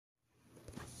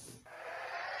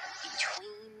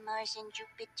Mars and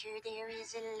Jupiter there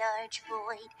is a large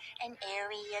void, an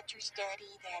area to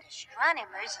study that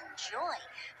astronomers enjoy.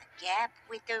 A gap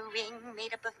with a ring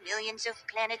made up of millions of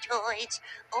planetoids,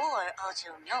 or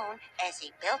also known as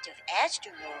a belt of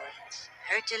asteroids.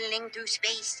 Hurtling through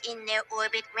space in their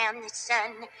orbit round the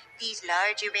sun, these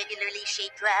large irregularly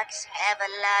shaped rocks have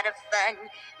a lot of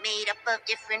fun. Made up of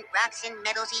different rocks and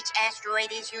metals, each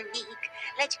asteroid is unique.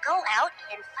 Let's go out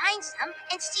and find some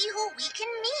and see who we can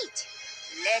meet.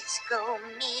 Let's go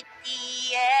meet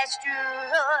the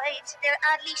asteroids. They're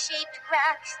oddly shaped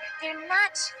rocks. They're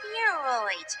not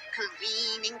spheroids,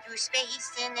 careening through space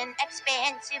in an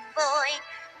expansive void.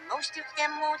 Most of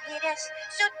them won't hit us,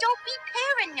 so don't be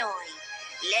paranoid.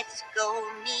 Let's go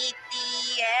meet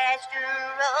the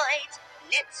asteroids.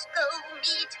 Let's go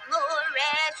meet more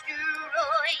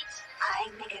asteroids.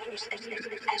 I'm the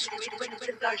asteroid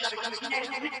belt. The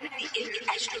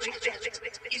asteroid belt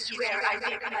is where I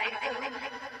make my home.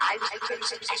 I was the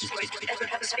first asteroid to ever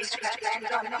have a spacecraft land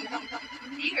on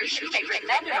me. Here, Shoemaker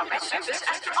landed on my surface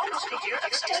after almost a year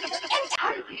of study.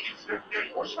 Diabetes is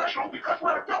big or special because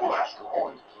we're a double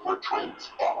asteroid. We're twins,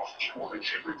 almost equal in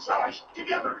shape and size,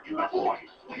 together in the void.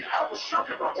 We have a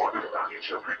circular orbit around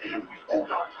each other and we hold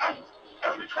on tight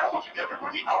as we travel together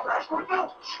with the outer asteroid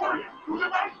belt, swirling through the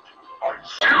night. I'm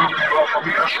Sarah from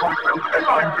the asteroid belt, and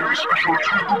I'm very special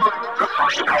too. The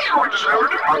first asteroid discovered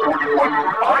had more than one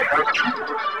moon. I have two.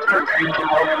 They're named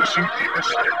around the Synthesis,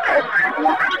 and they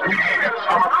orbit me.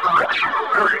 I'm a correction,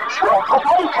 very strong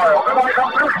volatile, and I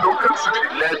have very low density.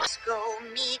 Let's go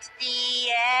meet the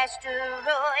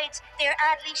asteroids. They're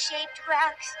oddly shaped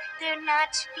rocks. They're not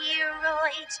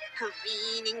spheroids,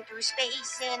 careening through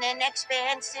space in an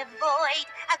expansive void.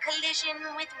 A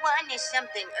collision with one is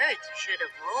something Earth should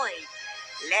avoid.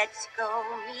 Let's go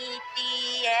meet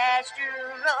the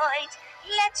asteroids.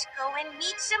 Let's go and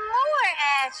meet some more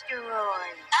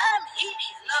asteroids. I'm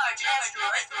Hades, a large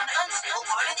asteroid from an unstable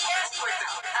part of the asteroid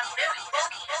belt. I'm very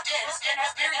bulky, dense, and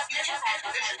have very few impact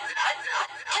collisions that I felt.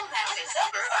 Impacts they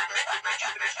suffer are affected by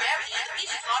Jupiter's gravity and the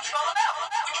pieces launched all about,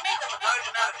 which make up a large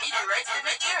amount of meteorites that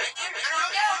make the Earth.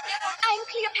 I'm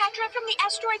Cleopatra from the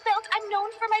asteroid belt. I'm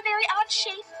known for my very odd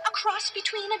shape. A cross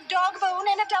between a dog bone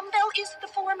and a dumbbell is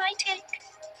the form I take.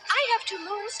 I have two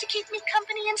moons to keep me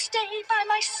company and stay by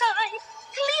my side.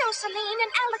 Cleo, Selene,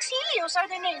 and Alex Helios are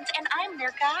their names, and I'm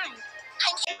their guide.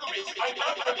 I'm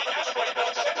not from the asteroid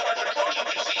belt center as a Trojan,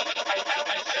 you see. I have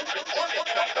an eccentric orbit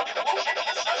guided up the motion of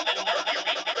the sun and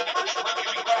Mercury. The first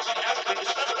Mercury crossing asteroid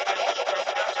discovered. I also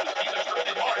recognized the Venus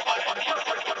orbited Mars. I'm near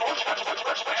Earth approach as the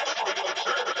first asteroid to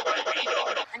observe the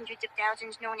diabetes. Hundreds of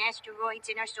thousands known asteroids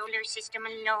in our solar system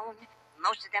alone.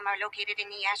 Most of them are located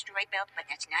in the asteroid belt, but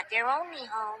that's not their only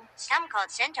home. Some called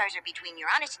centaurs are between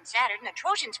Uranus and Saturn. The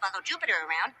Trojans follow Jupiter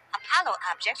around. Apollo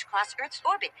objects cross Earth's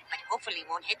orbit, but hopefully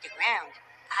won't hit the ground.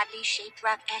 Oddly shaped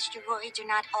rock asteroids are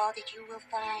not all that you will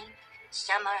find.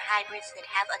 Some are hybrids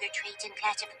that have other traits and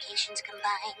classifications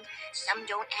combined. Some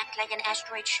don't act like an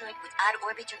asteroid should, with odd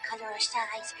orbits or color or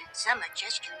size. Some are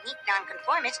just unique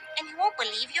nonconformists, and you won't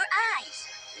believe your eyes.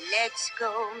 Let's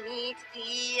go meet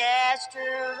the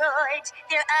asteroids.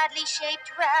 They're oddly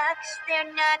shaped rocks.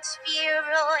 They're not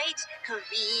spheroids,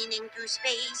 careening through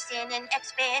space in an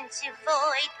expansive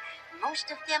void.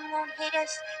 Most of them won't hit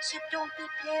us, so don't be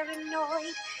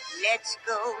paranoid. Let's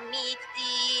go meet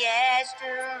the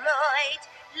asteroids.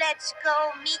 Let's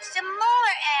go meet some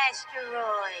more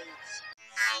asteroids.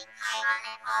 I'm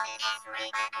on an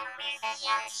asteroid, but I'm a rare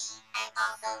specialty. I'm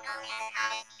also known as a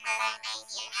comet because I may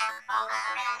see an alcohol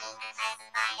around me. I'm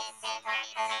classified as centaur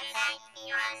because I'm designed to be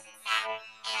Uranus and Saturn,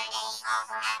 and they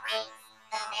also have rings,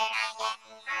 so there I get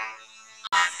confirmed.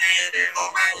 I'm Theodore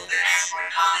O'Reilly, the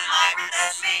asteroid comet hybrid,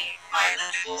 that's me. My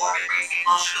elliptical orbit brings me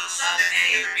closer to the sun than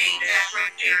any other being to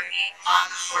asteroid near me.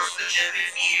 I'm the source of the jet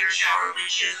meteor shower,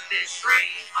 which is a bit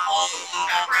strange. I'm also blue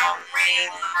background,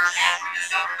 radiating the first asteroid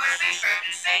discovered by spacecraft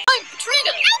in space. I'm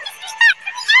Katrina. I'm the spacecraft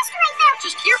from the asteroid belt.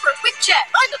 Just here for a quick chat.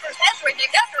 I'm the first asteroid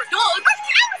named after a dog. I was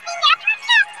named after a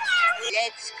cat meow.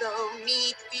 Let's go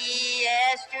meet the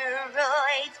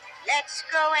asteroids. Let's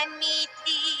go and meet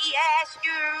the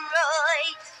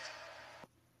asteroids.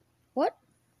 What?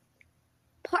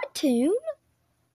 Part 2?